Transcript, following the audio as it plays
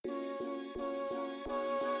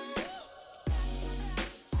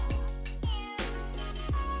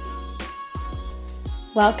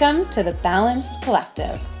Welcome to the Balanced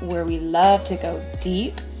Collective, where we love to go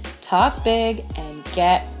deep, talk big, and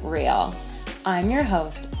get real. I'm your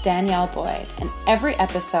host, Danielle Boyd, and every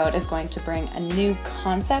episode is going to bring a new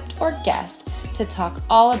concept or guest to talk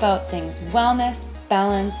all about things wellness,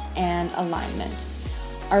 balance, and alignment.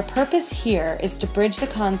 Our purpose here is to bridge the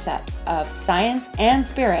concepts of science and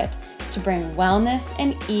spirit to bring wellness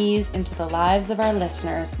and ease into the lives of our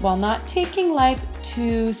listeners while not taking life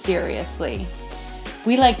too seriously.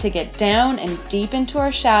 We like to get down and deep into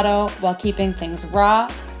our shadow while keeping things raw,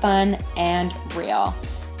 fun, and real.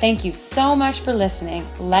 Thank you so much for listening.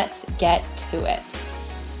 Let's get to it.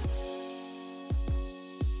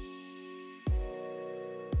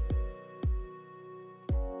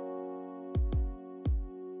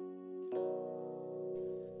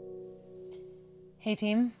 Hey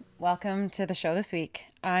team, welcome to the show this week.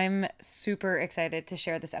 I'm super excited to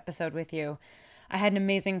share this episode with you. I had an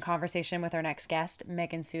amazing conversation with our next guest,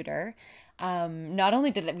 Megan Soutar. Not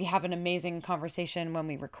only did we have an amazing conversation when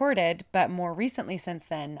we recorded, but more recently since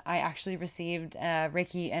then, I actually received a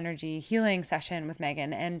Reiki energy healing session with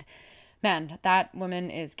Megan. And man, that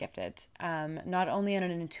woman is gifted. Not only on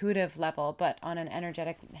an intuitive level, but on an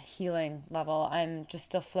energetic healing level. I'm just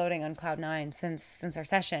still floating on cloud nine since our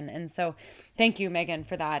session. And so thank you, Megan,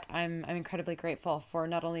 for that. I'm incredibly grateful for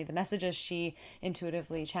not only the messages she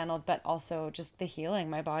intuitively channeled, but also just the healing.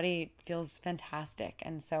 My body feels fantastic.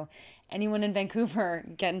 And so anyone in Vancouver,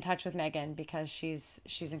 get in touch with Megan because she's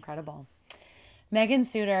incredible. Megan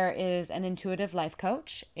Soutar is an intuitive life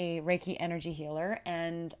coach, a Reiki energy healer,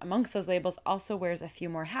 and amongst those labels also wears a few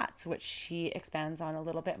more hats, which she expands on a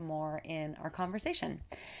little bit more in our conversation.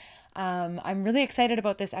 I'm really excited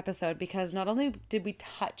about this episode because not only did we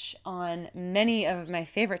touch on many of my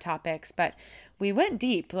favorite topics, but we went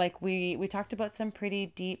deep. Like we talked about some pretty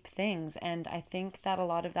deep things, and I think that a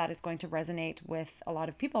lot of that is going to resonate with a lot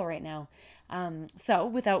of people right now. So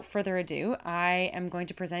without further ado, I am going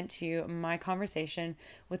to present to you my conversation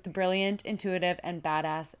with the brilliant, intuitive, and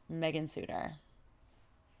badass Megan Soutar.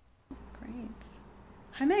 Great.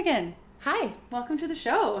 Hi, Megan. Hi. Welcome to the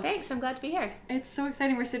show. Thanks. I'm glad to be here. It's so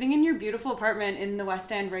exciting. We're sitting in your beautiful apartment in the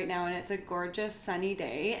West End right now, and it's a gorgeous sunny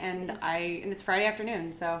day, and Yes. and it's Friday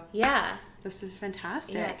afternoon, so Yeah. this is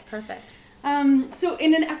fantastic. Yeah, it's perfect. So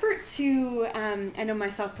in an effort to, I know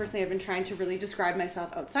myself personally, I've been trying to really describe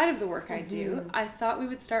myself outside of the work I do. I thought we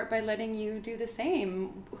would start by letting you do the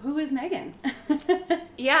same. Who is Megan?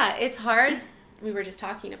 Yeah, it's hard. We were just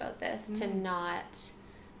talking about this, to not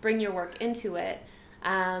bring your work into it,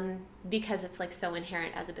 because it's like so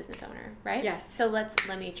inherent as a business owner, right? Yes. So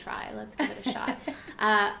let me try. Let's give it a shot.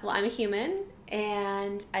 Well, I'm a human,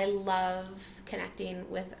 and I love connecting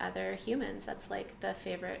with other humans. That's like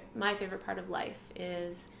my favorite part of life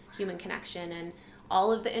is human connection and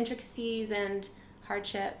all of the intricacies and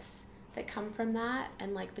hardships that come from that,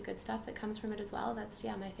 and like the good stuff that comes from it as well. That's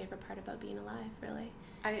my favorite part about being alive, really.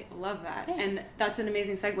 I love that. Thanks. And that's an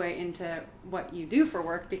amazing segue into what you do for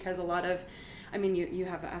work, because a lot of, you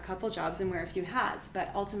have a couple jobs and wear a few hats, but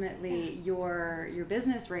ultimately your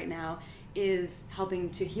business right now is helping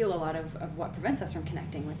to heal a lot of what prevents us from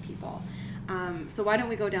connecting with people. So why don't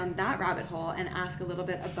we go down that rabbit hole and ask a little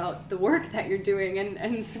bit about the work that you're doing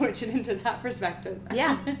and switch it into that perspective.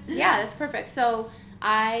 Yeah, that's perfect. So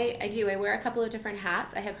I wear a couple of different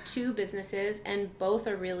hats. I have two businesses, and both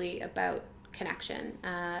are really about connection.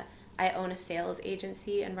 I own a sales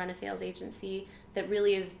agency and run a sales agency that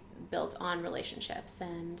really is built on relationships,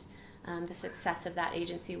 and the success of that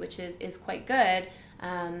agency, which is quite good,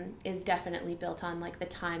 is definitely built on like the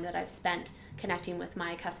time that I've spent connecting with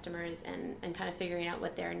my customers and kind of figuring out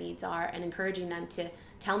what their needs are and encouraging them to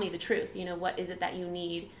tell me the truth. What is it that you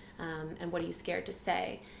need, and what are you scared to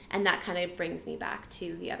say? And that kind of brings me back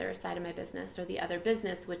to the other side of my business, or the other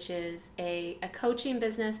business, which is a coaching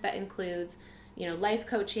business that includes, life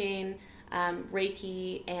coaching,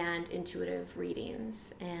 Reiki, and intuitive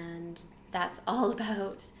readings. And that's all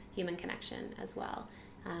about human connection as well.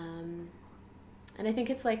 And I think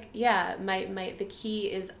it's like, the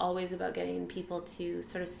key is always about getting people to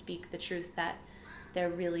sort of speak the truth that they're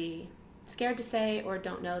really scared to say or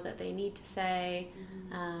don't know that they need to say.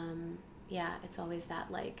 It's always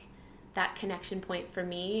that connection point for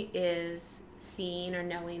me is seeing or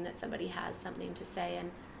knowing that somebody has something to say and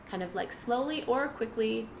kind of like slowly or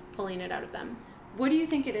quickly pulling it out of them. What do you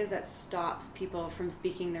think it is that stops people from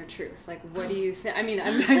speaking their truth? Like, what do you think? I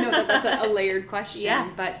know that that's a layered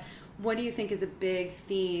question, but what do you think is a big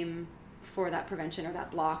theme for that prevention or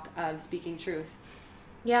that block of speaking truth?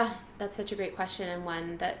 Yeah, that's such a great question, and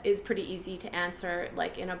one that is pretty easy to answer.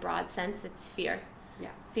 Like in a broad sense, it's fear. Yeah.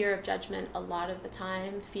 Fear of judgment a lot of the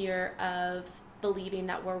time, fear of believing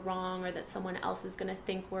that we're wrong, or that someone else is going to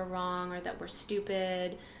think we're wrong, or that we're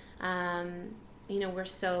stupid. We're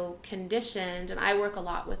so conditioned, and I work a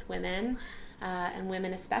lot with women, and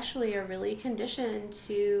women especially are really conditioned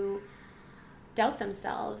to doubt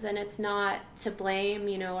themselves. And it's not to blame,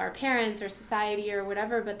 our parents or society or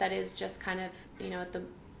whatever, but that is just kind of, at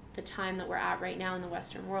the time that we're at right now in the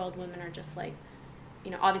Western world, women are just like,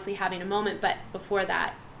 obviously having a moment, but before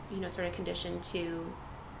that, sort of conditioned to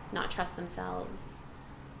not trust themselves,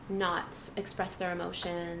 not express their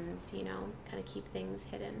emotions, kind of keep things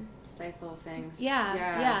hidden. Stifle things.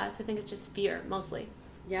 Yeah. So I think it's just fear, mostly.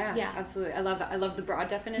 Yeah, absolutely. I love that. I love the broad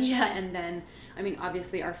definition. Yeah. And then,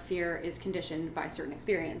 obviously our fear is conditioned by certain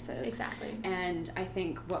experiences. Exactly. And I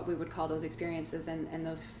think what we would call those experiences and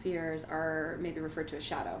those fears are maybe referred to as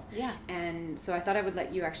shadow. Yeah. And so I thought I would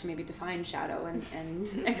let you actually maybe define shadow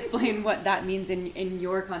and explain what that means in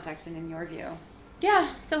your context and in your view.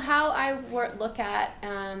 Yeah, so how I look at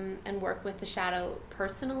and work with the shadow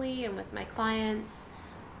personally and with my clients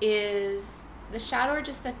is the shadow are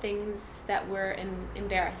just the things that we're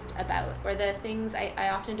embarrassed about, or the things I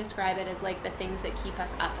often describe it as like the things that keep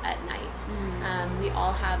us up at night. Mm-hmm. We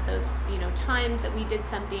all have those, times that we did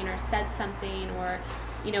something or said something, or,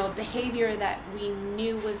 a behavior that we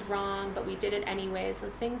knew was wrong, but we did it anyways.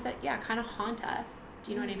 Those things that, kind of haunt us.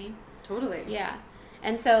 Do you know what I mean? Totally. Yeah.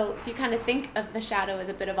 And so if you kind of think of the shadow as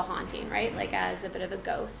a bit of a haunting, right? Like as a bit of a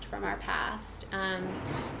ghost from our past.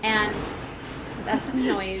 And that's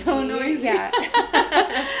noisy. So noisy. Yeah.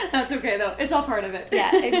 That's okay though. It's all part of it.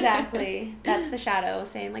 Yeah, exactly. That's the shadow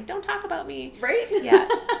saying like, don't talk about me. Right? Yeah.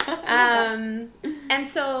 And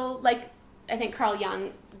so like, I think Carl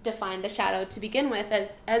Jung defined the shadow to begin with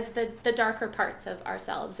as the darker parts of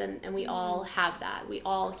ourselves. And we all have that.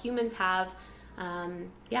 Humans have,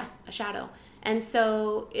 a shadow. And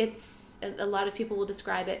so it's, a lot of people will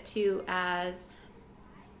describe it too as,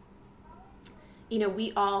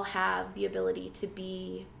 we all have the ability to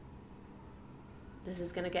be, this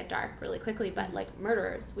is going to get dark really quickly, but like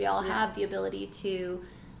murderers. We all have the ability to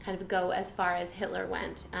kind of go as far as Hitler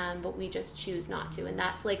went, but we just choose not to. And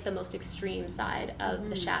that's like the most extreme side of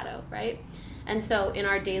the shadow, right? And so in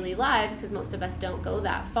our daily lives, because most of us don't go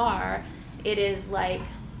that far, it is like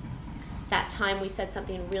that time we said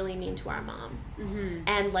something really mean to our mom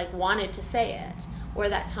and like wanted to say it, or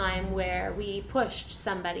that time where we pushed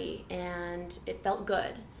somebody and it felt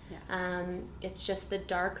good. Yeah. It's just the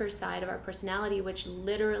darker side of our personality, which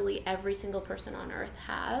literally every single person on earth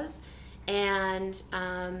has. And,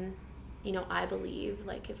 I believe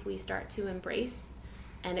like if we start to embrace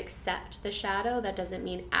and accept the shadow, that doesn't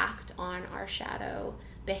mean act on our shadow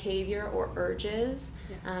behavior or urges.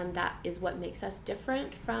 That is what makes us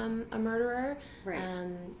different from a murderer. Right.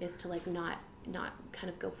 Is to like not kind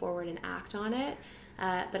of go forward and act on it.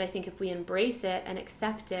 But I think if we embrace it and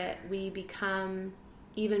accept it, we become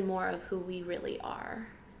even more of who we really are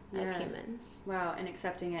as humans. Wow, and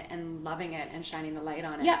accepting it and loving it and shining the light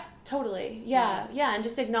on it. Yeah, totally. Yeah, and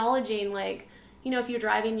just acknowledging like, if you're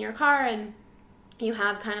driving your car and you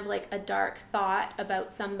have kind of like a dark thought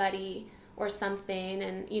about somebody or something,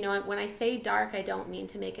 and when I say dark, I don't mean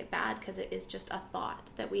to make it bad, because it is just a thought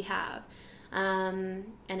that we have, and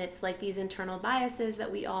it's like these internal biases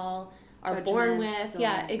that we all are born with.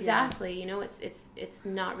 Yeah, exactly. It's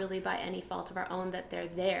not really by any fault of our own that they're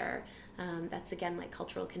there. That's again like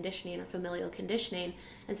cultural conditioning or familial conditioning.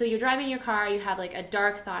 And so you're driving your car, you have like a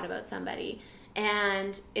dark thought about somebody,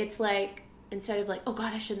 and it's like, instead of like, oh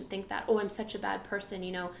God, I shouldn't think that, oh, I'm such a bad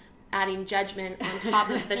person, adding judgment on top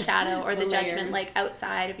of the shadow or the judgment like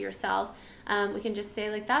outside of yourself, we can just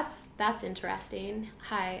say like, that's interesting.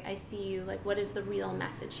 Hi, I see you. Like, what is the real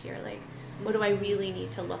message here? Like, what do I really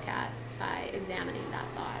need to look at by examining that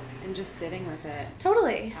thought? And just sitting with it.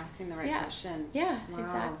 Totally. Asking the right questions. Yeah, wow.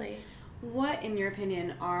 Exactly. What, in your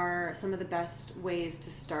opinion, are some of the best ways to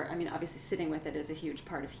start? I mean, obviously sitting with it is a huge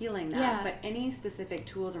part of healing that, but any specific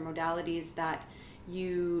tools or modalities that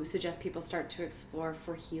you suggest people start to explore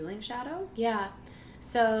for healing shadow? Yeah.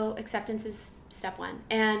 So acceptance is step one.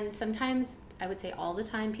 And sometimes, I would say all the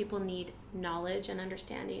time, people need knowledge and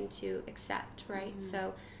understanding to accept, right? Mm-hmm.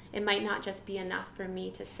 So it might not just be enough for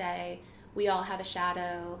me to say, we all have a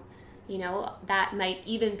shadow. That might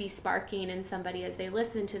even be sparking in somebody as they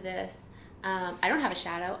listen to this. I don't have a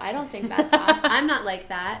shadow. I don't think bad thoughts. I'm not like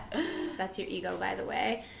that. That's your ego, by the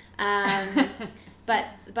way. But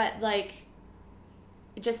like,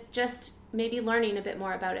 just maybe learning a bit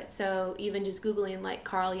more about it. So even just Googling like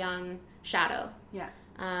Carl Jung shadow.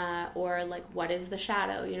 Yeah. Or like, what is the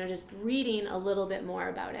shadow? Just reading a little bit more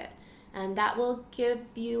about it. And that will give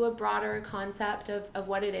you a broader concept of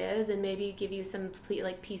what it is, and maybe give you some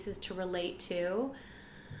like pieces to relate to.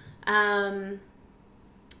 And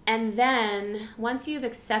then once you've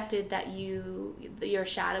accepted that your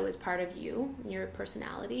shadow is part of you, your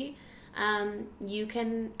personality, you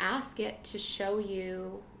can ask it to show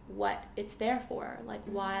you what it's there for. Like,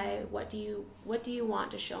 why, what do you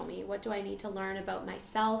want to show me? What do I need to learn about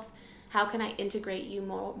myself? How can I integrate you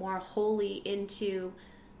more wholly into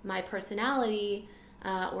my personality,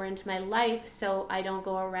 or into my life, so I don't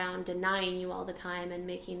go around denying you all the time and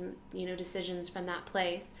making, decisions from that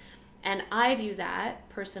place. And I do that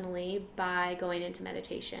personally by going into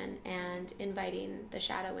meditation and inviting the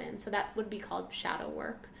shadow in. So that would be called shadow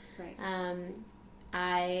work. Right.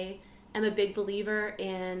 I am a big believer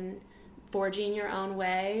in forging your own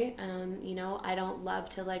way. I don't love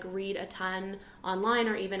to like read a ton online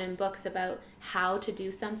or even in books about how to do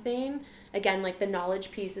something. Again, like the knowledge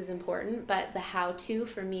piece is important, but the how to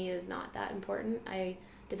for me is not that important. I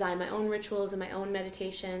design my own rituals and my own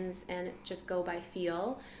meditations and just go by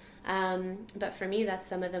feel. But for me, that's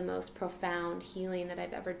some of the most profound healing that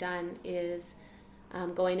I've ever done is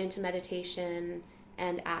going into meditation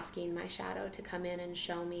and asking my shadow to come in and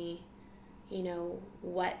show me,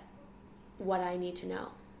 what I need to know,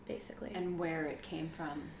 basically. And where it came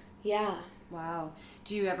from. Yeah. Wow.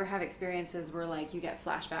 Do you ever have experiences where like you get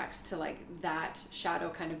flashbacks to like that shadow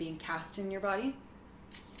kind of being cast in your body?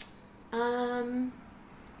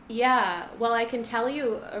 Yeah. Well, I can tell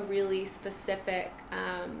you a really specific,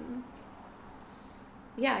 I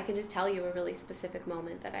can just tell you a really specific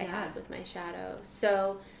moment that I had with my shadow.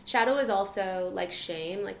 So shadow is also like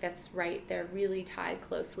shame, like that's right. They're really tied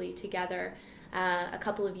closely together. A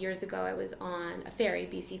couple of years ago, I was on a ferry,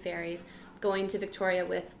 BC Ferries, going to Victoria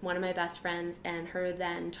with one of my best friends and her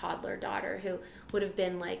then toddler daughter, who would have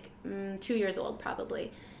been like 2 years old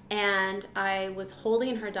probably. And I was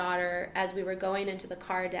holding her daughter as we were going into the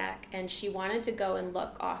car deck, and she wanted to go and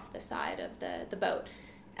look off the side of the boat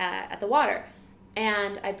at the water.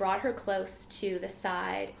 And I brought her close to the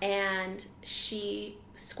side, and she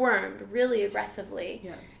squirmed really aggressively.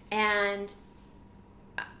 Yeah. And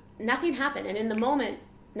nothing happened. And in the moment,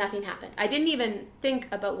 nothing happened. I didn't even think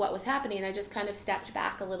about what was happening. I just kind of stepped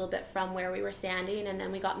back a little bit from where we were standing, and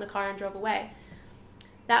then we got in the car and drove away.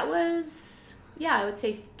 That was, I would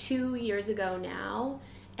say 2 years ago now.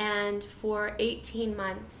 And for 18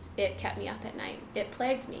 months, it kept me up at night. It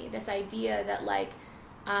plagued me, this idea that like,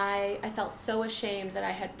 I felt so ashamed that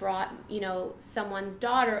I had brought, someone's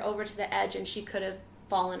daughter over to the edge and she could have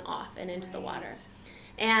fallen off and into the water.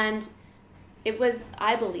 And it was,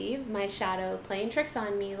 I believe, my shadow playing tricks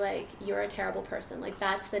on me, like, you're a terrible person. Like,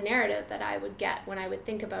 that's the narrative that I would get when I would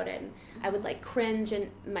think about it. And I would, like, cringe,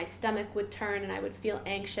 and my stomach would turn, and I would feel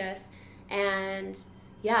anxious. And,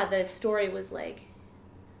 the story was, like,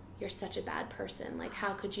 you're such a bad person. Like,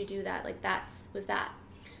 how could you do that? Like, was that.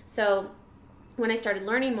 So when I started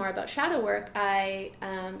learning more about shadow work, I,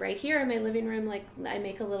 right here in my living room, like, I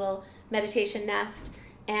make a little meditation nest,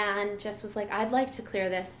 and just was like, I'd like to clear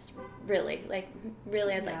this, really,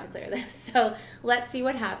 I'd like to clear this. So let's see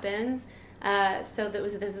what happens. So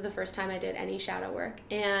this is the first time I did any shadow work.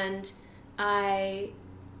 And I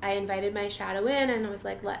invited my shadow in, and I was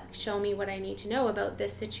like, show me what I need to know about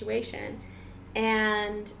this situation.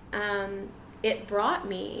 And it brought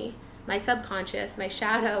me, my subconscious, my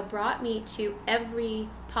shadow brought me to every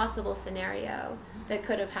possible scenario that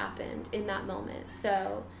could have happened in that moment.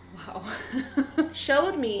 So wow.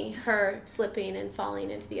 Showed me her slipping and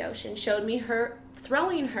falling into the ocean, showed me her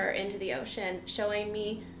throwing her into the ocean, showing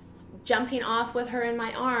me jumping off with her in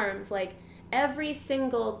my arms. Like, every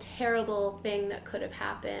single terrible thing that could have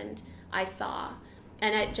happened, I saw.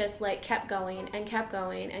 And it just like kept going and kept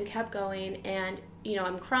going and kept going. And,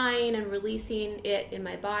 I'm crying and releasing it in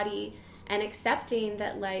my body and accepting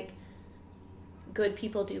that, like, good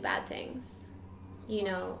people do bad things.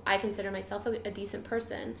 I consider myself a decent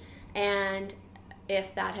person. And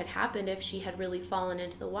if that had happened, if she had really fallen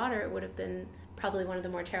into the water, it would have been probably one of the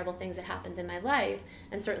more terrible things that happens in my life,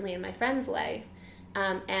 and certainly in my friend's life.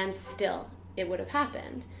 And still, it would have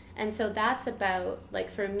happened. And so that's about, like,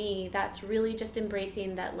 for me, that's really just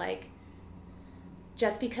embracing that, like,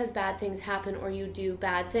 just because bad things happen or you do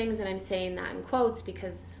bad things, and I'm saying that in quotes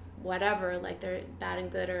because whatever, like, they're bad and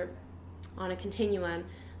good or on a continuum,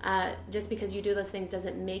 just because you do those things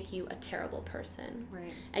doesn't make you a terrible person.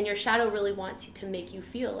 Right. And your shadow really wants you to make you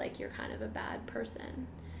feel like you're kind of a bad person.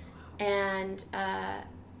 And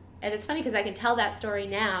it's funny because I can tell that story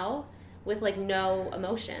now with, like, no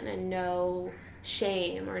emotion and no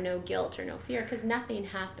shame or no guilt or no fear, because nothing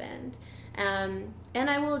happened. And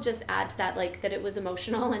I will just add to that, like, that it was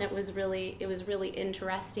emotional, and it was really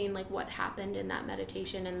interesting, like, what happened in that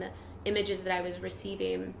meditation and the images that I was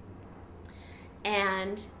receiving.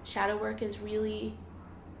 And shadow work is really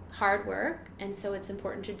hard work, and so it's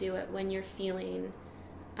important to do it when you're feeling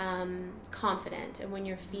confident, and when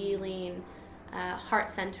you're feeling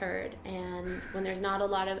heart-centered, and when there's not a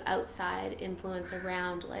lot of outside influence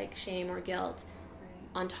around, like shame or guilt,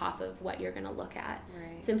 on top of what you're going to look at.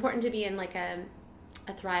 Right. It's important to be in like a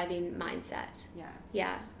thriving mindset.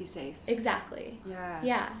 Yeah. Be safe. Exactly.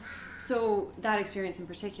 Yeah. So that experience in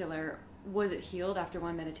particular, was it healed after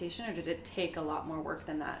one meditation, or did it take a lot more work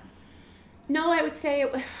than that? No, I would say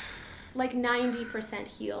it was like 90%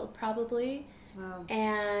 healed, probably. Wow.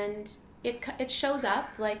 And it shows up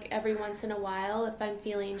like every once in a while. If I'm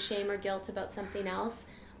feeling shame or guilt about something else,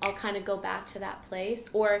 I'll kind of go back to that place.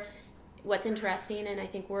 Or what's interesting, and I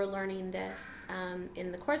think we're learning this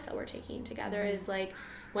in the course that we're taking together, is like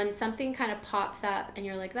when something kind of pops up and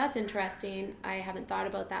you're like, that's interesting, I haven't thought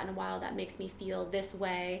about that in a while, that makes me feel this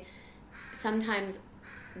way. Sometimes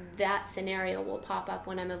that scenario will pop up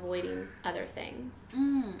when I'm avoiding other things.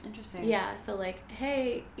 Interesting. Yeah, so like,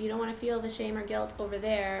 hey, you don't want to feel the shame or guilt over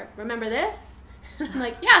there. Remember this? I'm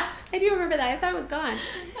like, yeah, I do remember that. I thought it was gone.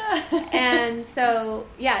 And so,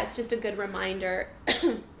 yeah, it's just a good reminder.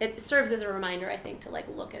 It serves as a reminder, I think, to like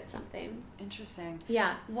look at something. Interesting.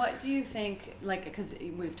 Yeah. What do you think, like, because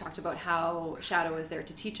we've talked about how shadow is there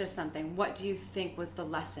to teach us something. What do you think was the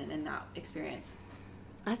lesson in that experience?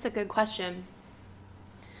 That's a good question.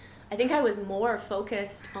 I think I was more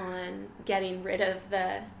focused on getting rid of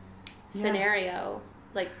the scenario,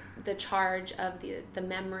 like the charge of the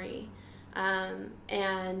memory.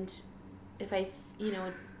 And if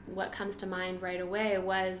what comes to mind right away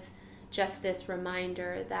was just this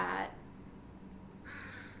reminder that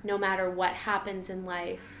no matter what happens in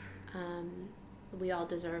life, we all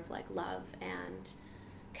deserve like love and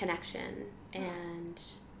connection. And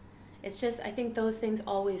it's just, I think those things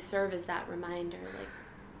always serve as that reminder. Like,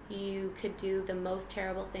 you could do the most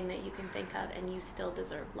terrible thing that you can think of and you still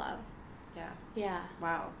deserve love. Yeah.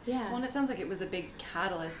 Wow. Yeah. Well, and it sounds like it was a big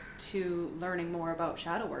catalyst to learning more about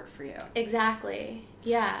shadow work for you. Exactly.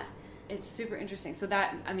 Yeah. It's super interesting. So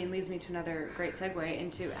that, leads me to another great segue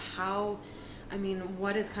into how,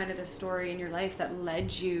 what is kind of the story in your life that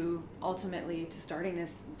led you ultimately to starting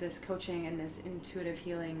this coaching and this intuitive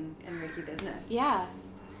healing and Reiki business? Yeah.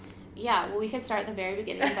 Well, we could start at the very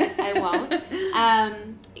beginning, but I won't.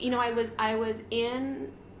 I was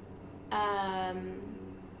in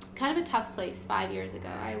kind of a tough place 5 years ago.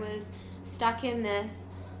 I was stuck in this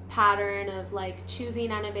pattern of like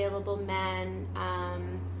choosing unavailable men,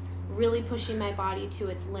 really pushing my body to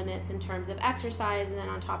its limits in terms of exercise, and then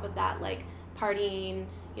on top of that, like partying,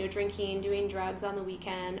 drinking, doing drugs on the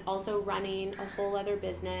weekend, also running a whole other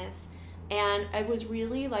business. And I was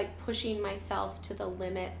really like pushing myself to the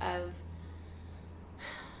limit of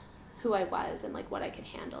who I was and like what I could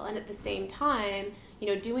handle. And at the same time,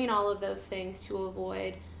 doing all of those things to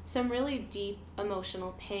avoid some really deep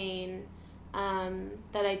emotional pain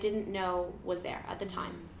that I didn't know was there at the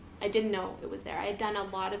time. I didn't know it was there. I had done a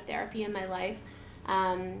lot of therapy in my life,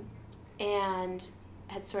 and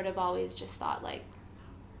had sort of always just thought like,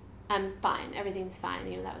 I'm fine, everything's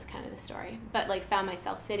fine. That was kind of the story. But like found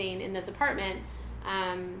myself sitting in this apartment,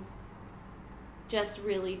 just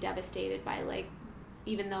really devastated by like,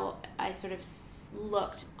 even though I sort of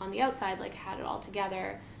looked on the outside, like had it all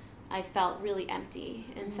together, I felt really empty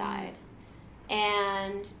inside.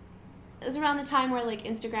 And it was around the time where like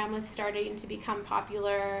Instagram was starting to become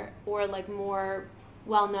popular or like more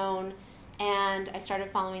well-known. And I started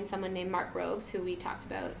following someone named Mark Groves, who we talked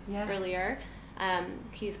about earlier.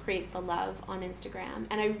 He's Create the Love on Instagram.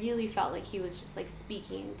 And I really felt like he was just like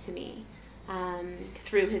speaking to me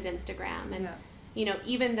through his Instagram. And,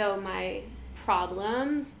 even though my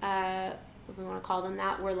problems, if we want to call them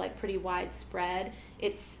that, were like pretty widespread,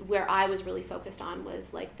 it's where I was really focused on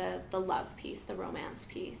was like the love piece, the romance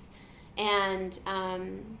piece. And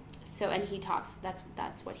and he talks,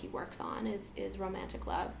 that's what he works on is romantic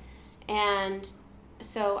love. And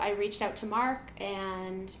so I reached out to Mark,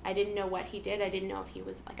 and I didn't know what he did. I didn't know if he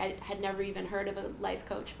was like, I had never even heard of a life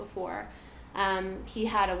coach before. He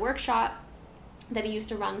had a workshop that he used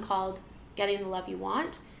to run called Getting the Love You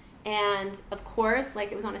Want. And of course,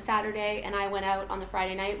 like it was on a Saturday, and I went out on the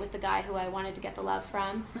Friday night with the guy who I wanted to get the love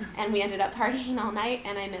from, and we ended up partying all night,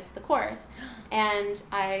 and I missed the course. And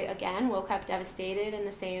I, again, woke up devastated in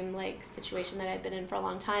the same like situation that I'd been in for a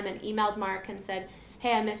long time, and emailed Mark and said,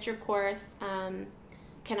 hey, I missed your course.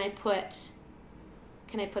 Can I put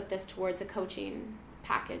this towards a coaching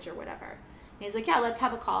package or whatever? He's like, yeah, let's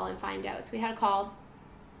have a call and find out. So we had a call,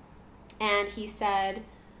 and he said,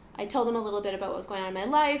 I told him a little bit about what was going on in my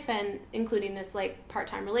life, and including this like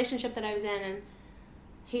part-time relationship that I was in, and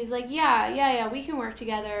he's like, yeah, we can work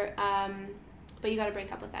together, but you got to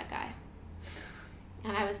break up with that guy.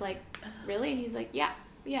 And I was like, really? And he's like, yeah.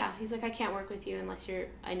 He's like, I can't work with you unless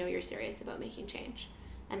I know you're serious about making change,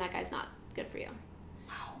 and that guy's not good for you.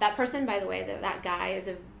 Wow. That person, by the way, that guy is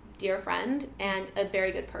a dear friend and a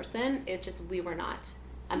very good person. It's just we were not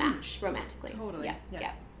a match romantically. Totally.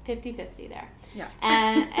 Yeah. 50-50 there. Yeah.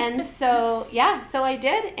 And so I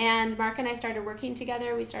did, and Mark and I started working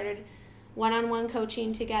together. We started one-on-one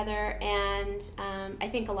coaching together, and I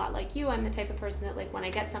think a lot like you, I'm the type of person that like when I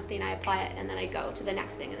get something, I apply it, and then I go to the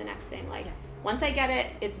next thing and the next thing. Like once I get it,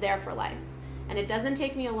 it's there for life. And it doesn't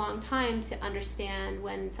take me a long time to understand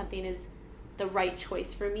when something is the right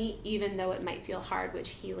choice for me, even though it might feel hard, which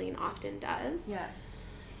healing often does. Yeah.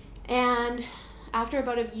 And after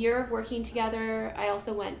about a year of working together, I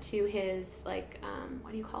also went to his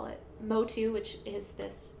what do you call it? Motu, which is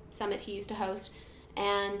this summit he used to host.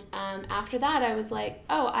 And after that, I was like,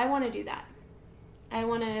 oh, I want to do that. I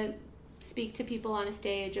want to speak to people on a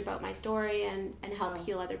stage about my story and help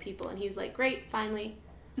heal other people. And he's like, great, finally.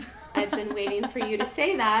 I've been waiting for you to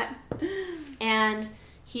say that. And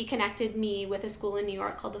he connected me with a school in New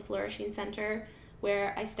York called the Flourishing Center,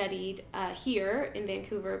 where I studied here in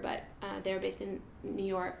Vancouver, but they're based in New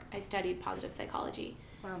York. I studied positive psychology.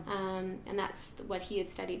 Wow. And that's what he had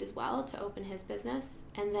studied as well to open his business.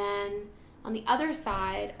 And then on the other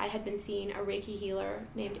side, I had been seeing a Reiki healer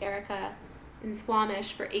named Erica in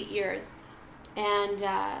Squamish for 8 years. And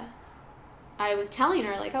I was telling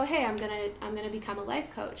her, like, oh, hey, I'm gonna become a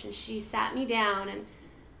life coach. And she sat me down, and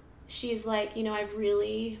she's like, I've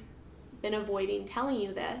really been avoiding telling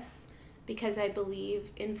you this because I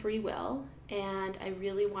believe in free will, and I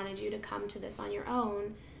really wanted you to come to this on your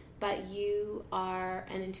own, but you are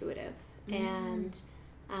an intuitive. And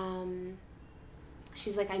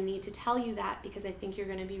she's like, I need to tell you that because I think you're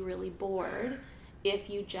going to be really bored if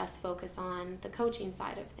you just focus on the coaching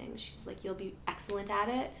side of things. She's like, you'll be excellent at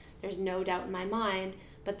it. There's no doubt in my mind,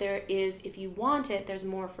 but there is, if you want it, there's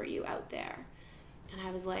more for you out there. And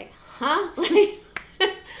I was like, huh?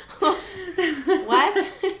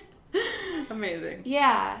 What? Amazing.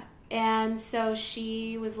 Yeah. And so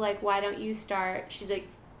she was like, why don't you start? She's like,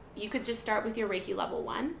 you could just start with your Reiki level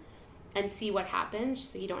 1 and see what happens.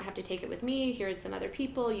 So you don't have to take it with me. Here's some other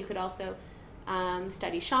people. You could also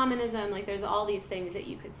study shamanism. Like there's all these things that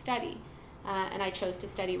you could study. And I chose to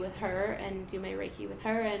study with her and do my Reiki with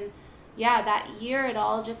her. And yeah, that year it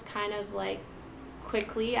all just kind of like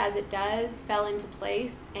quickly, as it does, fell into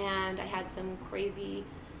place. And I had some crazy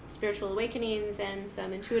spiritual awakenings and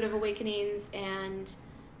some intuitive awakenings. And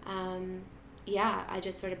I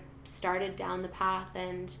just sort of started down the path,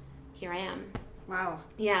 and here I am. Wow.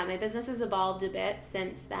 Yeah, my business has evolved a bit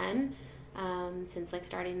since then. Since like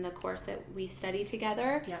starting the course that we study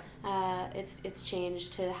together. Yeah. It's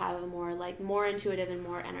changed to have a more intuitive and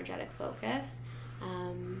more energetic focus.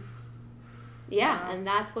 Wow. And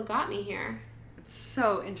that's what got me here. It's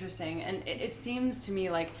so interesting. And it seems to me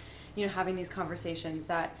like, having these conversations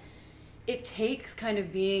that it takes kind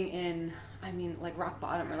of being in, like rock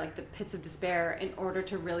bottom or like the pits of despair in order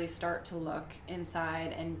to really start to look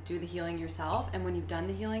inside and do the healing yourself. And when you've done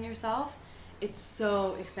the healing yourself, it's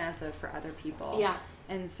so expansive for other people. Yeah.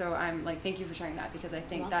 And so I'm like, thank you for sharing that, because I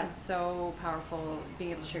think that's so powerful,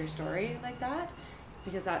 being able to share your story like that,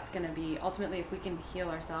 because that's going to be, ultimately, if we can heal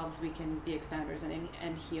ourselves, we can be expanders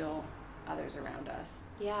and heal others around us.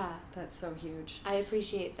 Yeah. That's so huge. I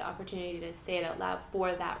appreciate the opportunity to say it out loud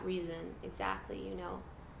for that reason. Exactly.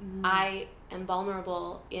 Mm-hmm. I am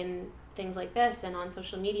vulnerable in things like this and on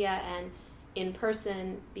social media and in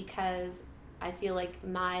person because I feel like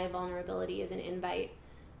my vulnerability is an invite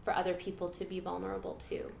for other people to be vulnerable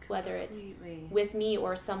too, whether it's with me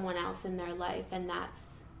or someone else in their life. And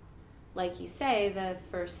that's, like you say, the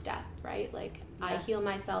first step, right? Like, yeah. I heal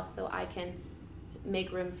myself so I can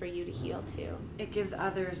make room for you to heal too. It gives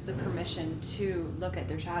others the permission to look at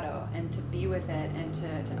their shadow and to be with it and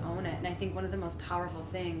to own it. And I think one of the most powerful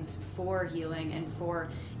things for healing and for,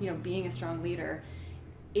 being a strong leader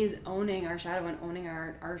is owning our shadow and owning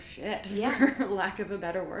our shit, yeah. for lack of a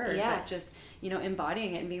better word. Yeah. But just,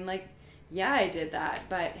 embodying it and being like, yeah, I did that,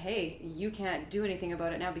 but hey, you can't do anything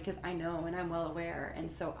about it now because I know and I'm well aware.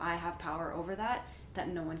 And so I have power over that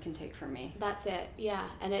no one can take from me. That's it. Yeah.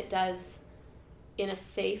 And it does in a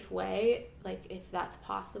safe way, like if that's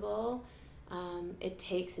possible. It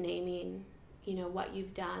takes naming, what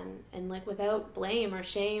you've done, and like without blame or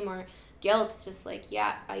shame or guilt. It's just like,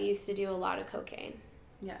 yeah, I used to do a lot of cocaine.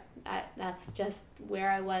 Yeah. That's just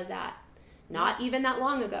where I was at. Not even that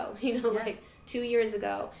long ago, like 2 years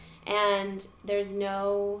ago. And there's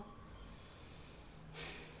no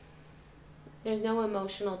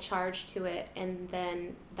emotional charge to it. And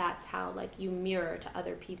then that's how, like, you mirror to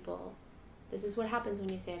other people. This is what happens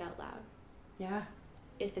when you say it out loud. Yeah.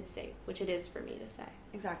 If it's safe, which it is for me to say.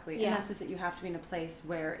 Exactly. Yeah. And that's just that you have to be in a place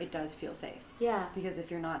where it does feel safe. Yeah. Because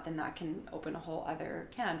if you're not, then that can open a whole other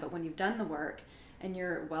can. But when you've done the work and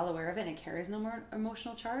you're well aware of it and it carries no more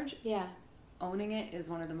emotional charge, owning it is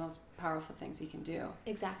one of the most powerful things you can do.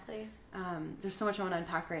 Exactly. There's so much I want to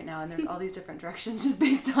unpack right now, and there's all these different directions just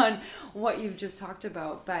based on what you've just talked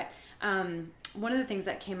about. But one of the things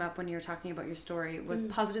that came up when you were talking about your story was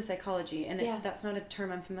positive psychology, and that's not a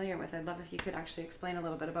term I'm familiar with. I'd love if you could actually explain a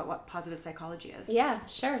little bit about what positive psychology is. Yeah,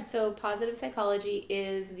 sure. So positive psychology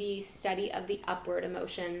is the study of the upward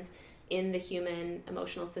emotions in the human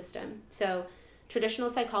emotional system. So traditional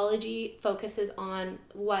psychology focuses on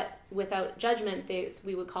what, without judgment,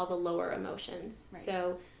 we would call the lower emotions. Right.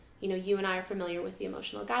 So, you and I are familiar with the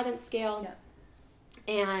emotional guidance scale.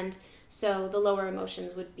 Yeah. And so the lower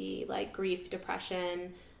emotions would be like grief,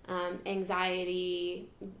 depression, anxiety,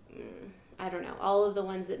 I don't know, all of the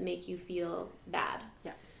ones that make you feel bad.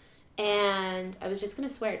 Yeah. And I was just going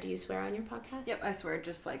to swear. Do you swear on your podcast? Yep, I swear,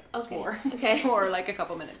 just like swore. Okay. Swore like a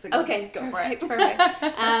couple minutes ago. Okay, go perfect, for it.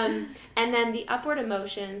 Perfect. And then the upward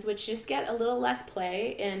emotions, which just get a little less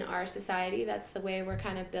play in our society, that's the way we're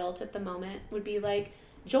kind of built at the moment, would be like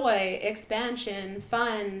joy, expansion,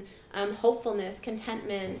 fun, hopefulness,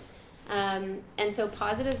 contentment. And so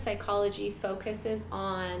positive psychology focuses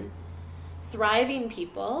on thriving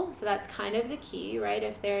people. So that's kind of the key, right?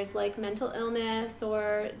 If there's like mental illness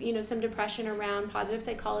or, some depression around, positive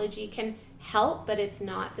psychology can help, but it's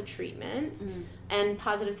not the treatment. And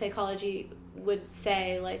positive psychology would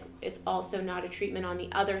say, like, it's also not a treatment on the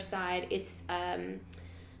other side. It's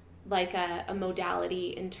like a modality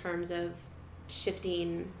in terms of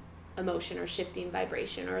shifting emotion or shifting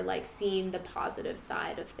vibration, or like seeing the positive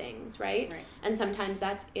side of things, right? And sometimes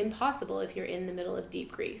that's impossible if you're in the middle of deep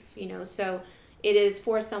grief, so it is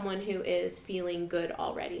for someone who is feeling good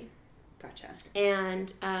already. Gotcha.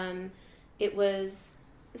 And it was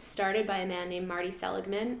started by a man named Marty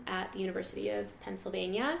Seligman at the University of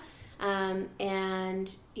Pennsylvania.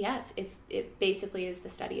 And it basically is the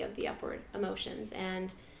study of the upward emotions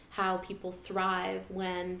and how people thrive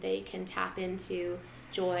when they can tap into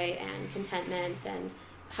joy and contentment, and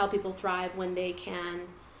how people thrive when they can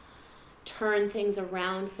turn things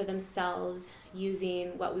around for themselves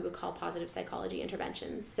using what we would call positive psychology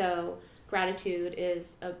interventions. So gratitude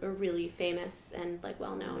is a really famous and like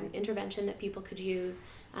well-known intervention that people could use.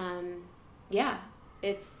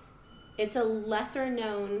 It's a lesser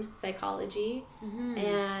known psychology,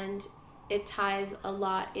 and it ties a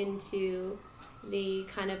lot into the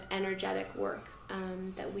kind of energetic work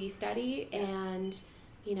that we study, and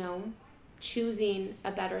choosing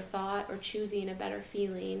a better thought or choosing a better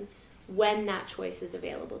feeling when that choice is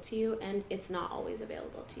available to you, and it's not always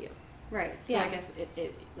available to you. Right. So I guess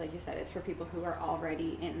it like you said, it's for people who are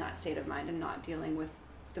already in that state of mind and not dealing with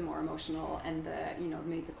the more emotional and the,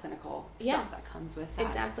 maybe the clinical stuff that comes with that.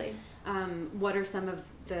 Exactly. What are some of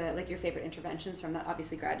the, like, your favorite interventions from that?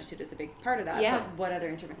 Obviously gratitude is a big part of that. Yeah. But what other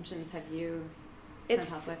interventions have you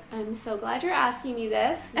helped with? I'm so glad you're asking me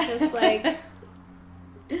this. It's just like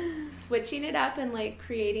switching it up and like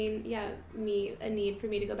creating a need for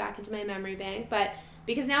me to go back into my memory bank, but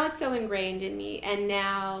because now it's so ingrained in me, and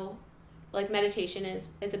now like meditation is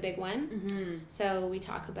a big one. So we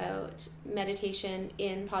talk about meditation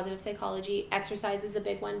in positive psychology. Exercise is a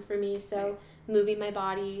big one for me, so moving my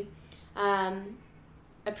body,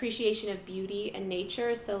 appreciation of beauty and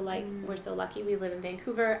nature. So like we're so lucky we live in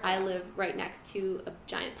Vancouver. I live right next to a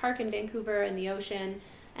giant park in Vancouver and the ocean.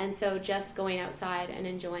 And so just going outside and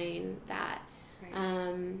enjoying that. Right.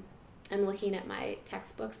 I'm looking at my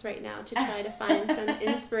textbooks right now to try to find some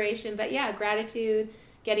inspiration. But yeah, gratitude,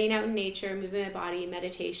 getting out in nature, moving my body,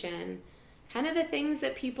 meditation, kind of the things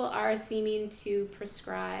that people are seeming to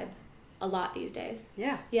prescribe a lot these days.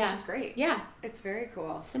 Yeah. Which is great. Yeah. It's very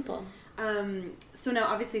cool. Simple. So now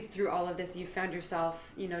obviously through all of this, you found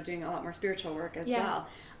yourself, doing a lot more spiritual work as well.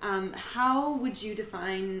 How would you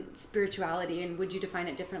define spirituality, and would you define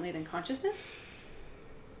it differently than consciousness?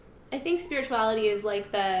 I think spirituality is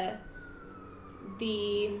like for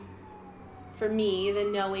me, the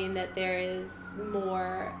knowing that there is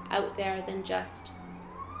more out there than just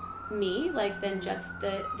me, like than just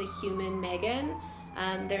the human Megan.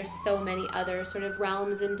 There's so many other sort of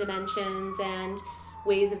realms and dimensions and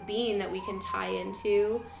ways of being that we can tie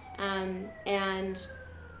into. And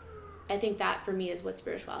I think that for me is what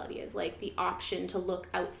spirituality is, like the option to look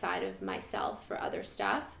outside of myself for other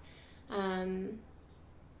stuff.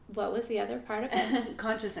 What was the other part of it?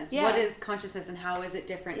 Consciousness. Yeah. What is consciousness, and how is it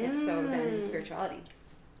different, if so, than spirituality?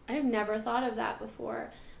 I've never thought of that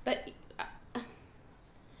before. But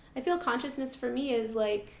I feel consciousness for me is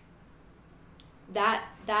like that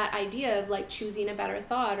idea of like choosing a better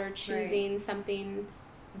thought or choosing something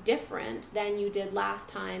different than you did last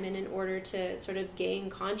time. And in order to sort of gain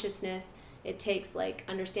consciousness, it takes like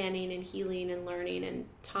understanding and healing and learning and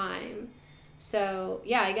time. So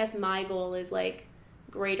yeah, I guess my goal is like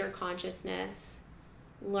greater consciousness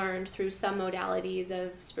learned through some modalities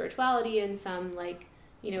of spirituality and some like,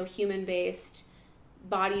 you know, human-based,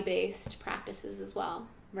 body-based practices as well.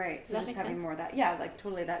 Right. So just having more of that, like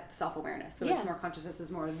totally that self-awareness. So it's more consciousness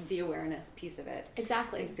is more the awareness piece of it.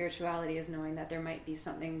 Exactly. And spirituality is knowing that there might be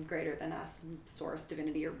something greater than us, source,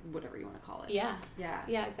 divinity, or whatever you want to call it. Yeah. Yeah.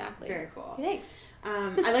 Yeah, exactly. Very cool. Thanks.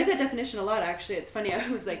 I like that definition a lot, actually. It's funny.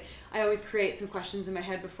 I always create some questions in my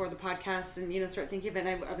head before the podcast and, you know, start thinking of it.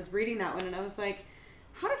 And I was reading that one and I was like,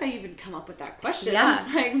 how did I even come up with that question? Yeah. I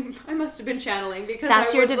was like, I must have been channeling because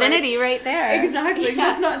that's your divinity right there. Exactly. Yeah.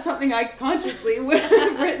 That's not something I consciously would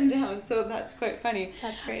have written down. So that's quite funny.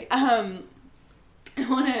 That's great. I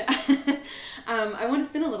want to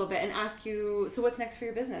spin a little bit and ask you, so what's next for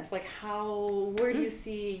your business? Like where do you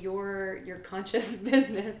see your conscious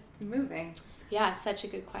business moving? Yeah, such a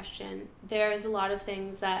good question. There's a lot of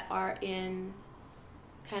things that are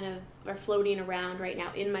floating around right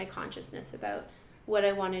now in my consciousness about what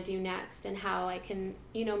I want to do next and how I can,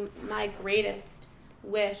 you know, my greatest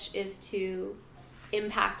wish is to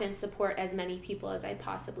impact and support as many people as I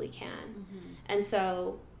possibly can. Mm-hmm. And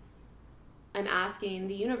so I'm asking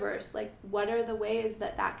the universe, like, what are the ways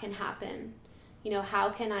that can happen? You know,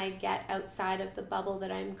 how can I get outside of the bubble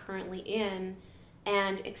that I'm currently in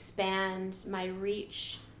and expand my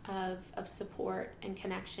reach of support and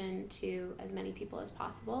connection to as many people as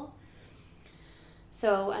possible?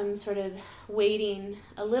 So I'm sort of waiting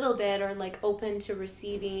a little bit or like open to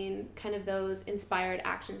receiving kind of those inspired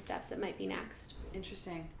action steps that might be next.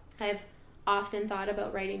 Interesting. I've often thought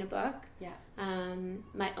about writing a book. Yeah.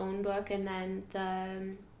 My own book, and then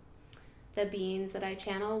the beings that I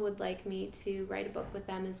channel would like me to write a book with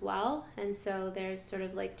them as well. And so there's sort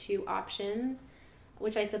of like two options,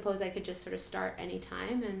 which I suppose I could just sort of start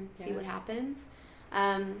anytime and see what happens.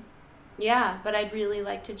 But I'd really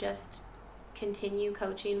like to just continue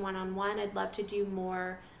coaching one-on-one. I'd love to do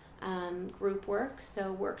more group work,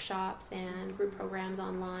 so workshops and group programs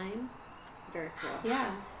online. Very cool.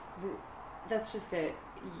 Yeah. That's just it.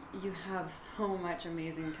 You have so much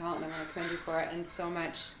amazing talent, and I want to commend you for it, and so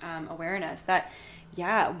much awareness that,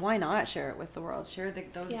 why not share it with the world? Share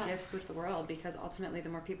those gifts with the world, because ultimately the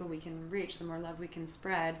more people we can reach, the more love we can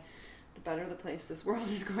spread, the better the place this world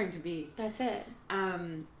is going to be. That's it.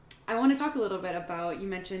 I want to talk a little bit about, you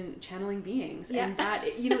mentioned channeling beings, and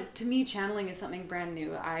that, you know, to me, channeling is something brand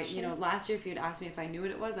new. You know, last year, if you'd asked me if I knew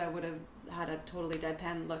what it was, I would have had a totally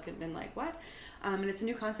deadpan look and been like, what? And it's a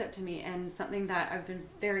new concept to me and something that I've been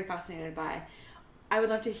very fascinated by. I would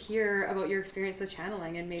love to hear about your experience with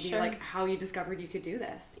channeling and maybe like how you discovered you could do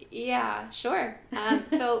this. Yeah, sure.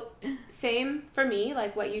 So same for me,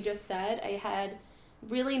 like what you just said. I had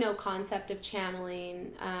really no concept of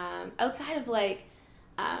channeling outside of like,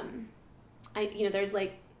 there's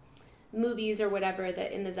like movies or whatever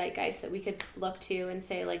that in the zeitgeist that we could look to and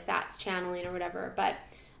say like that's channeling or whatever. But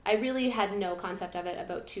I really had no concept of it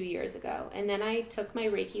about 2 years ago. And then I took my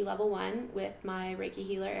Reiki level 1 with my Reiki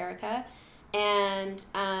healer, Erica. And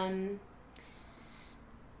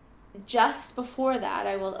just before that,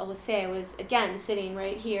 I will say I was, again, sitting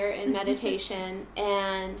right here in meditation.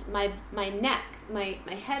 And my neck, my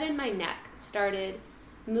head and my neck started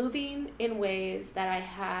moving in ways that I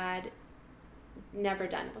had never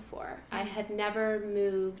done before. I had never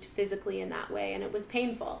moved physically in that way. And it was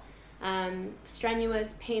painful.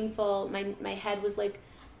 Strenuous, painful. My head was like,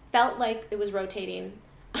 felt like it was rotating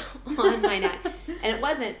on my neck, and it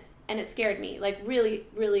wasn't, and it scared me, like really,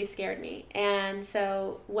 really scared me. And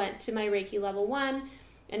so went to my Reiki level 1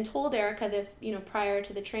 and told Erica this, prior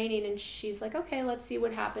to the training, and she's like, okay, let's see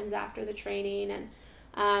what happens after the training.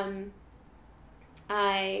 And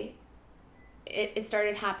it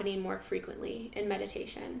started happening more frequently in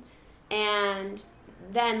meditation. And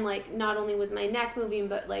then like not only was my neck moving,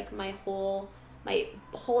 but like my whole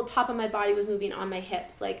top of my body was moving on my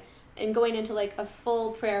hips, like, and going into like a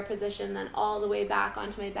full prayer position, then all the way back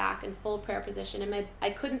onto my back in full prayer position. And I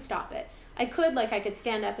couldn't stop it. I could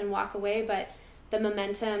stand up and walk away, but the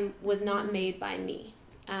momentum was not made by me.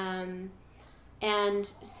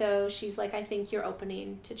 And so she's like, I think you're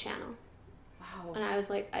opening to channel. Wow. And I was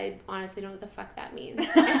like, I honestly don't know what the fuck that means.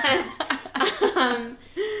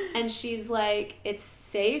 And she's like, it's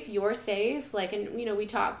safe, you're safe. Like, and you know, we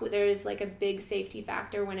talk, there's like a big safety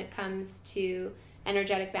factor when it comes to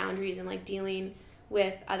energetic boundaries and like dealing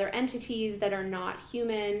with other entities that are not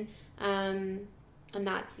human. And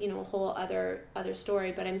that's, you know, a whole other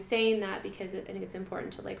story. But I'm saying that because I think it's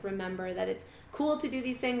important to like remember that it's cool to do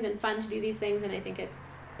these things and fun to do these things. And I think it's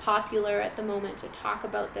popular at the moment to talk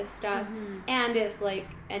about this stuff. Mm-hmm. And if like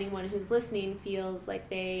anyone who's listening feels like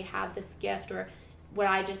they have this gift or what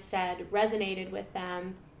I just said resonated with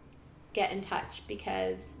them, get in touch,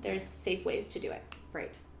 because there's safe ways to do it.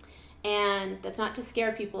 Right. And that's not to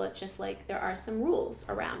scare people. It's just like there are some rules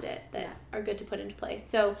around it that are good to put into place.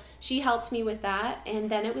 So she helped me with that. And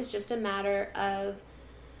then it was just a matter of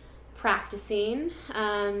practicing.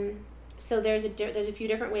 So there's a few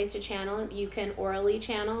different ways to channel. You can orally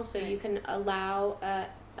channel. So you can allow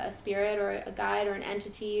a spirit or a guide or an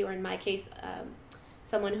entity, or in my case,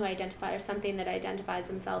 someone who identifies, or something that identifies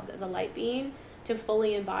themselves as a light being, to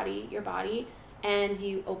fully embody your body. And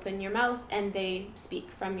you open your mouth and they speak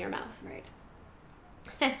from your mouth.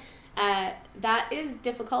 Right. That is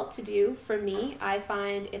difficult to do for me. I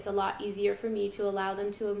find it's a lot easier for me to allow them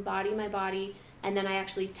to embody my body, and then I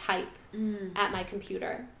actually type at my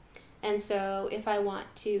computer. And so if I want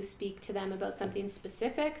to speak to them about something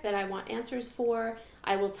specific that I want answers for,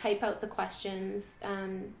 I will type out the questions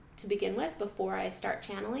to begin with before I start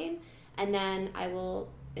channeling, and then I will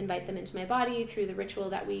invite them into my body through the ritual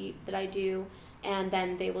that I do. And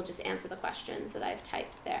then they will just answer the questions that I've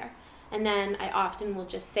typed there. And then I often will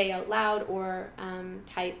just say out loud or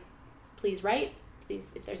type, please write,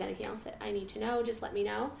 please, if there's anything else that I need to know, just let me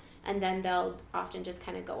know. And then they'll often just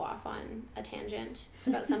kind of go off on a tangent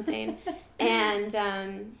about something. And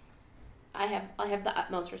I have the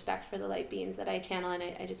utmost respect for the light beings that I channel, and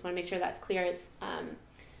I just want to make sure that's clear. It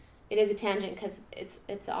is a tangent because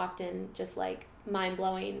it's often just like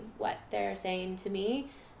mind-blowing what they're saying to me.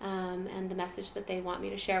 And the message that they want me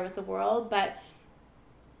to share with the world. But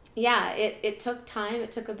yeah, it took time.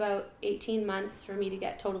 It took about 18 months for me to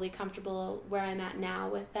get totally comfortable where I'm at now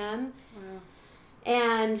with them. Wow.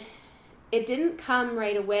 And it didn't come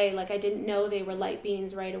right away. Like, I didn't know they were light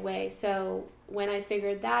beings right away. So when I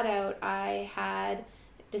figured that out, I had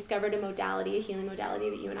discovered a healing modality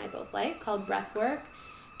that you and I both like, called breathwork.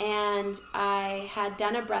 And I had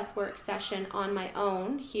done a breathwork session on my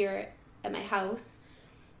own here at my house.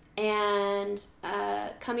 And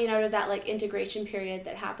coming out of that like integration period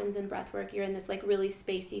that happens in breathwork, you're in this like really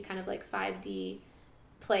spacey kind of like 5D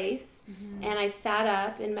place. Mm-hmm. And I sat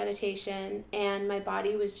up in meditation, and my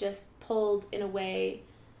body was just pulled in a way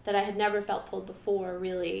that I had never felt pulled before,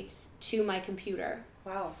 really, to my computer.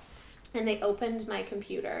 Wow. And they opened my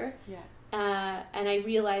computer. Yeah. And I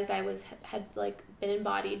realized I had like been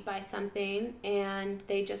embodied by something, and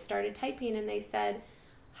they just started typing, and they said,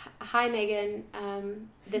 "Hi, Megan.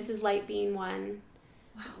 This is Light Being 1.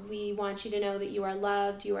 Wow. We want you to know that you are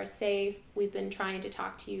loved, you are safe. We've been trying to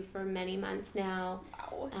talk to you for many months now.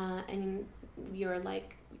 Wow. And you're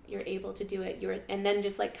able to do it. And then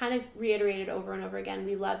just like kind of reiterated over and over again,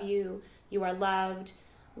 we love you. You are loved.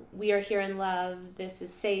 We are here in love. This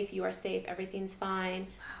is safe. You are safe. Everything's fine.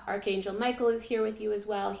 Wow. Archangel Michael is here with you as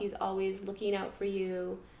well. He's always looking out for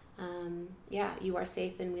you. You are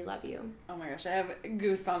safe and we love you." Oh my gosh, I have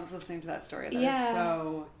goosebumps listening to that story. That is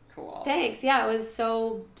so cool. Thanks. Yeah, it was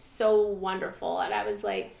so wonderful. And I was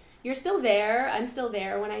like, you're still there. I'm still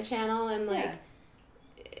there when I channel. And like,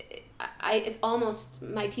 it's almost,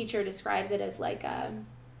 my teacher describes it as like a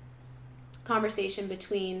conversation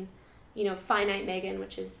between, you know, finite Megan,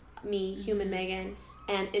 which is me, human Megan,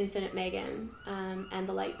 and infinite Megan, and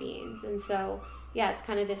the light beings. And so, yeah, it's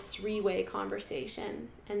kind of this 3-way conversation.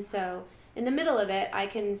 And so in the middle of it, I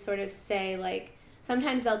can sort of say, like,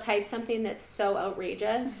 sometimes they'll type something that's so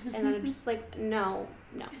outrageous, and I'm just like, no.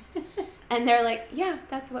 And they're like, yeah,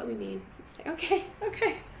 that's what we mean. It's like,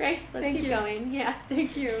 okay, great, let's keep going. Yeah.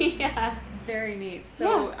 Thank you. Yeah. Very neat.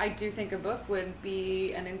 So I do think a book would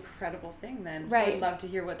be an incredible thing then. Right. I would love to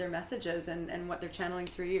hear what their message is and what they're channeling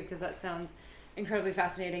through you, because that sounds incredibly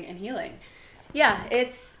fascinating and healing. Yeah, I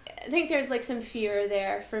think there's like some fear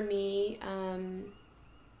there for me,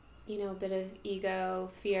 a bit of ego,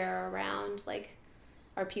 fear around like,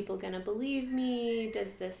 are people going to believe me?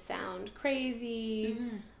 Does this sound crazy?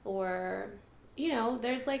 Mm-hmm. Or,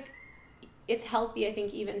 there's like, it's healthy, I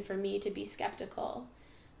think, even for me to be skeptical.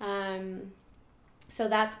 So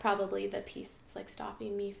that's probably the piece that's like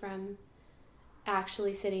stopping me from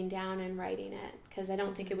actually sitting down and writing it, because I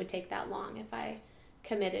don't think it would take that long if I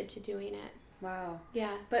committed to doing it. Wow.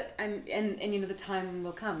 Yeah. But and the time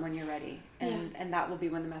will come when you're ready, and that will be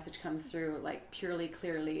when the message comes through, like, purely,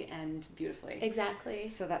 clearly, and beautifully. Exactly.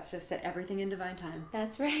 So that's just it. Everything in divine time.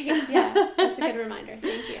 That's right. Yeah. That's a good reminder.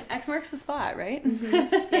 Thank you. X marks the spot, right?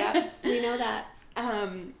 Mm-hmm. Yeah. We know that.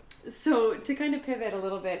 So to kind of pivot a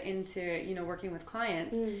little bit into, working with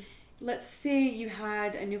clients, let's say you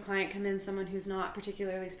had a new client come in, someone who's not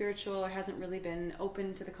particularly spiritual or hasn't really been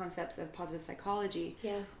open to the concepts of positive psychology.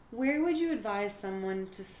 Yeah. Where would you advise someone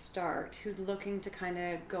to start who's looking to kind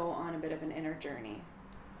of go on a bit of an inner journey?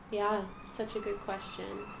 Yeah, such a good question.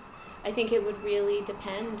 I think it would really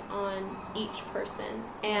depend on each person.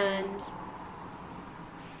 And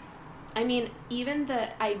I mean, even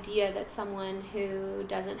the idea that someone who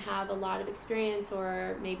doesn't have a lot of experience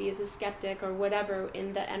or maybe is a skeptic or whatever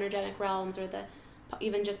in the energetic realms or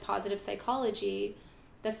even just positive psychology,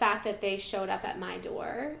 the fact that they showed up at my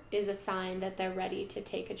door is a sign that they're ready to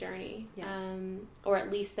take a journey, or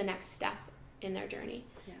at least the next step in their journey.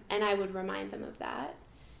 Yeah. And I would remind them of that.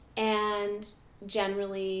 And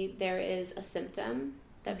generally there is a symptom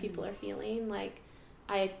that people are feeling. Like,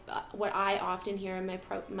 what I often hear in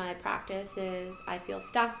my practice is, I feel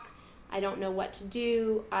stuck. I don't know what to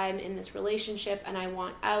do. I'm in this relationship and I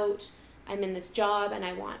want out. I'm in this job and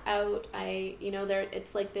I want out.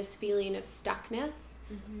 It's like this feeling of stuckness.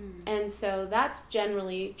 Mm-hmm. And so that's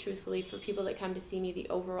generally, truthfully, for people that come to see me, the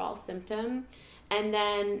overall symptom. And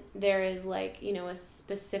then there is, like, a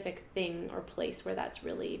specific thing or place where that's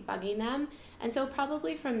really bugging them. And so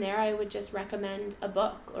probably from there, I would just recommend a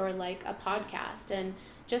book or, like, a podcast, and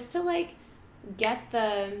just to, like, get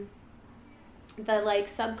the like,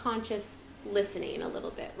 subconscious listening a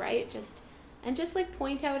little bit, right? Just like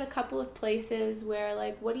point out a couple of places where,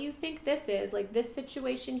 like, what do you think this is? Like, this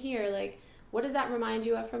situation here, like, what does that remind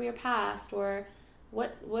you of from your past? Or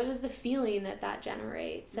what is the feeling that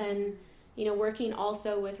generates? And, working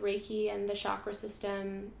also with Reiki and the chakra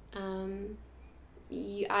system,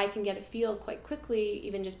 I can get a feel quite quickly,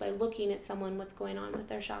 even just by looking at someone, what's going on with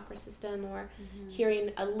their chakra system, or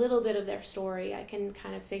hearing a little bit of their story. I can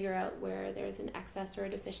kind of figure out where there's an excess or a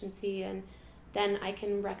deficiency, and then I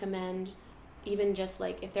can recommend, even just,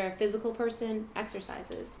 like, if they're a physical person,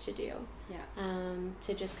 exercises to do,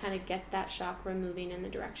 to just kind of get that chakra moving in the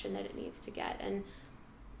direction that it needs to get. And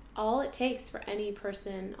all it takes for any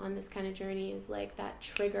person on this kind of journey is, like, that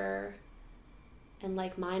trigger. And,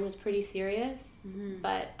 like, mine was pretty serious,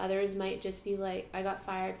 but others might just be like, I got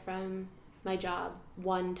fired from my job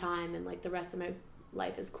one time and, like, the rest of my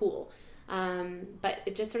life is cool. But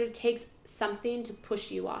it just sort of takes something to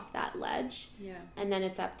push you off that ledge. Yeah. And then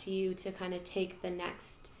it's up to you to kind of take the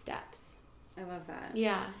next steps. I love that.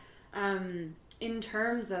 Yeah. In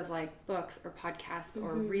terms of, like, books or podcasts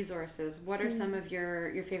or resources, what are some of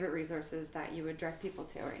your favorite resources that you would direct people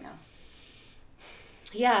to right now?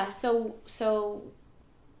 Yeah, so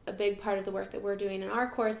a big part of the work that we're doing in our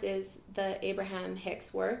course is the Abraham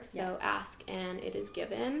Hicks work, so Ask and It Is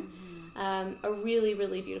Given. A really,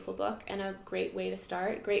 really beautiful book and a great way to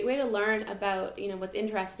start. Great way to learn about, what's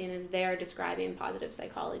interesting is they're describing positive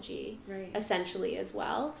psychology essentially as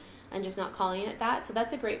well, and just not calling it that. So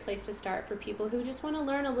that's a great place to start for people who just want to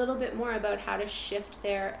learn a little bit more about how to shift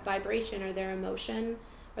their vibration or their emotion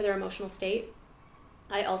or their emotional state.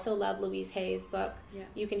 I also love Louise Hay's book,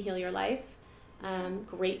 You Can Heal Your Life.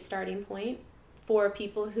 Great starting point for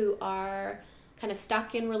people who are kind of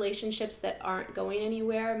stuck in relationships that aren't going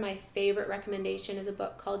anywhere. My favorite recommendation is a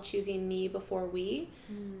book called Choosing Me Before We.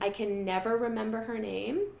 I can never remember her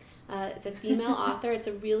name. It's a female author. It's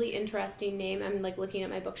a really interesting name. I'm, like, looking at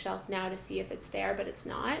my bookshelf now to see if it's there, but it's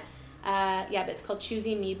not. But it's called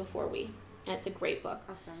Choosing Me Before We. And it's a great book.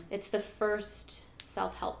 Awesome. It's the first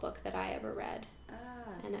self-help book that I ever read.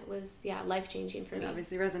 And it was, life-changing for me. It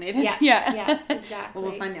obviously resonated. Yeah, exactly.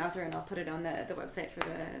 Well, we'll find the author and I'll put it on the website for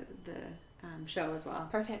the show as well.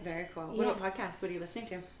 Perfect. Very cool. What about podcasts? What are you listening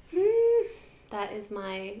to? That is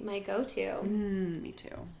my go-to. Me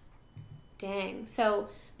too. Dang. So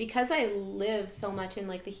because I live so much in,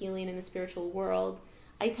 like, the healing and the spiritual world,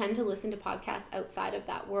 I tend to listen to podcasts outside of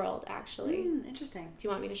that world, actually. Interesting. Do you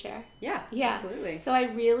want me to share? Yeah, absolutely. So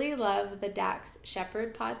I really love the Dax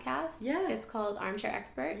Shepard podcast. Yeah. It's called Armchair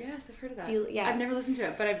Expert. Yes, I've heard of that. I've never listened to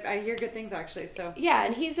it, but I hear good things, actually. So yeah,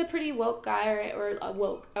 and he's a pretty woke guy, or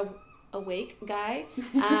awake guy.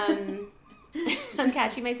 I'm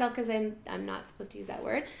catching myself because I'm not supposed to use that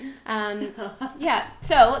word.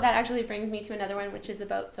 So that actually brings me to another one, which is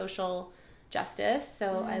about social justice.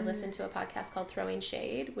 So I listened to a podcast called Throwing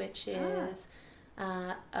Shade, which is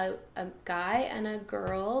a guy and a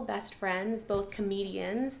girl, best friends, both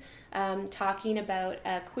comedians, talking about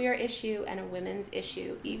a queer issue and a women's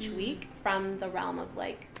issue each week from the realm of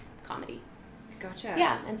like comedy. Gotcha.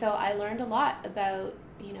 Yeah, and so I learned a lot about,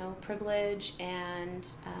 privilege and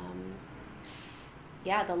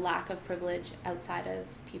the lack of privilege outside of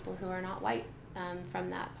people who are not white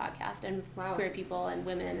from that podcast, and queer people and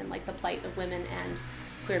women, and like the plight of women and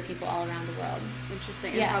queer people all around the world.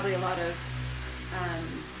 Interesting. And probably a lot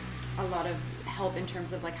of help in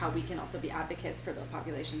terms of like how we can also be advocates for those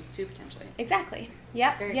populations too, potentially. Exactly.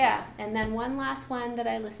 Yep. Very Cool. And then one last one that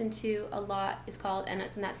I listen to a lot is called, and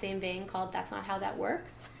it's in that same vein, called That's Not How That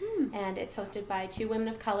Works. And it's hosted by two women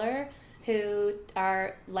of color who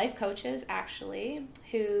are life coaches, actually,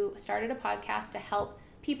 who started a podcast to help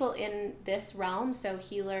people in this realm, so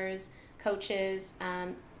healers, coaches,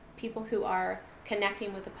 people who are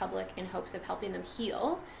connecting with the public in hopes of helping them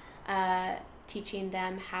heal, teaching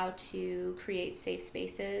them how to create safe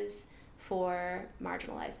spaces for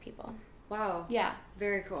marginalized people. Wow. Yeah.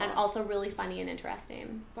 Very cool. And also really funny and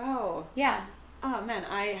interesting. Wow. Yeah. Oh man,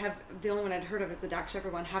 the only one I'd heard of is the Dax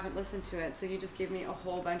Shepard one. Haven't listened to it, so you just gave me a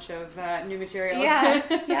whole bunch of new materials. Yeah.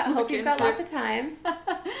 I hope you've got lots of time.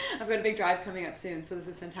 I've got a big drive coming up soon, so this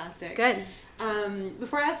is fantastic. Good.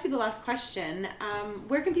 Before I ask you the last question,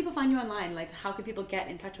 where can people find you online? Like, how can people get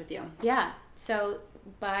in touch with you? Yeah. So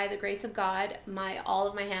by the grace of God, all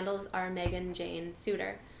of my handles are Megan Jane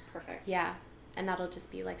Soutar. Perfect. Yeah. And that'll just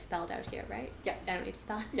be like spelled out here, right? Yeah. I don't need to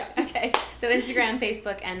spell it? Yeah. Okay. So Instagram,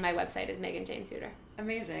 Facebook, and my website is Megan Jane Soutar.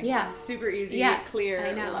 Amazing. Yeah. Super easy, clear.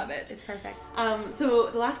 I know. Love it. It's perfect. So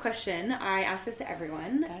the last question, I ask this to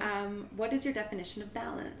everyone. Got it. What is your definition of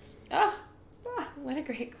balance? Oh, what a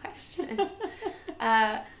great question.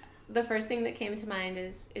 The first thing that came to mind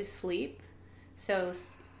is sleep. So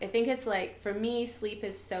I think it's like, for me, sleep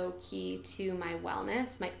is so key to my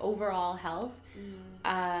wellness, my overall health.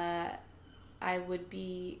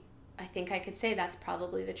 I think I could say that's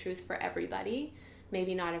probably the truth for everybody.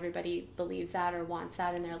 Maybe not everybody believes that or wants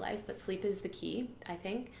that in their life, but sleep is the key, I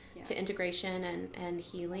think, to integration and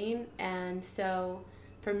healing. And so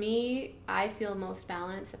for me, I feel most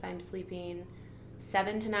balanced if I'm sleeping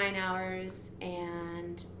 7 to 9 hours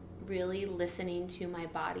and really listening to my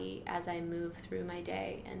body as I move through my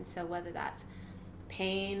day. And so whether that's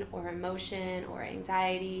pain or emotion or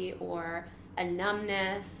anxiety or a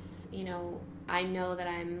numbness, I know that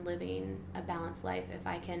I'm living a balanced life if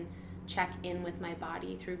I can check in with my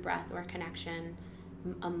body through breath or connection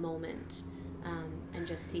a moment, and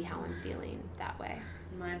just see how I'm feeling that way.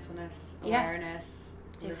 Mindfulness, awareness,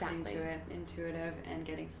 listening exactly. to it, intuitive, and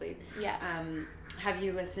getting sleep. Yeah. Have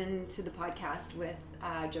you listened to the podcast with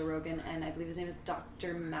Joe Rogan, and I believe his name is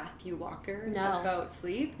Dr. Matthew Walker? No. About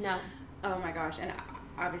sleep? No. Oh my gosh. And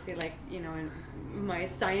obviously, in my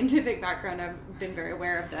scientific background, I've been very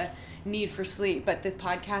aware of the need for sleep, but this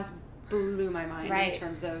podcast blew my mind in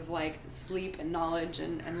terms of sleep and knowledge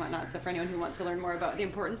and whatnot. So for anyone who wants to learn more about the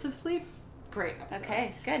importance of sleep, great episode.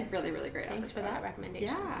 Okay, good. Really, really great Thanks episode. for that recommendation.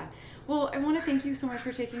 Yeah. Well, I want to thank you so much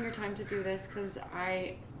for taking your time to do this, because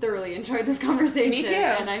I thoroughly enjoyed this conversation. Me too.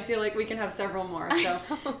 And I feel like we can have several more. So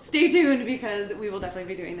stay tuned, because we will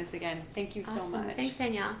definitely be doing this again. Thank you so much. Thanks,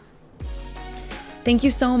 Danielle. Thank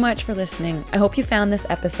you so much for listening. I hope you found this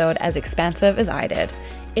episode as expansive as I did.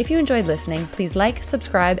 If you enjoyed listening, please like,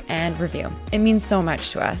 subscribe, and review. It means so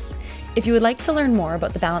much to us. If you would like to learn more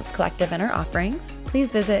about The Balanced Collective and our offerings,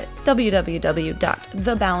 please visit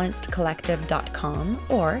www.thebalancedcollective.com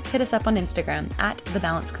or hit us up on Instagram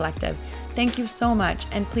 @thebalancedcollective. Thank you so much,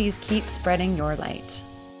 and please keep spreading your light.